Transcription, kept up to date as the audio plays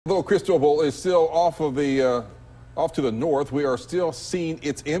Although Cristobal is still off to the north, we are still seeing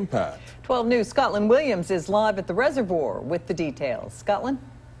its impact. 12 News' Scotland Williams is live at the reservoir with the details. Scotland?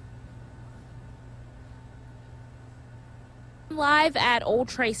 Live at Old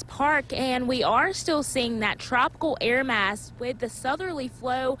Trace Park, and we are still seeing that tropical air mass with the southerly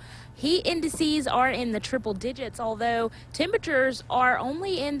flow. Heat indices are in the triple digits, although temperatures are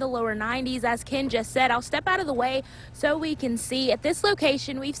only in the lower 90s. As Ken just said, I'll step out of the way so we can see. At this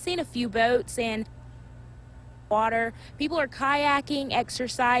location, we've seen a few boats and water. People are kayaking,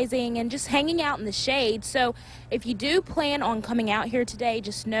 exercising, and just hanging out in the shade. So if you do plan on coming out here today,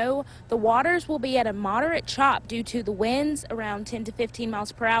 just know the waters will be at a moderate chop due to the winds around 10 to 15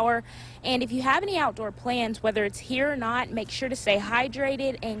 miles per hour. And if you have any outdoor plans, whether it's here or not, make sure to stay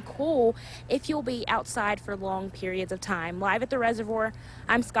hydrated and cool if you'll be outside for long periods of time. Live at the reservoir,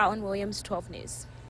 I'm Scotland Williams, 12 News.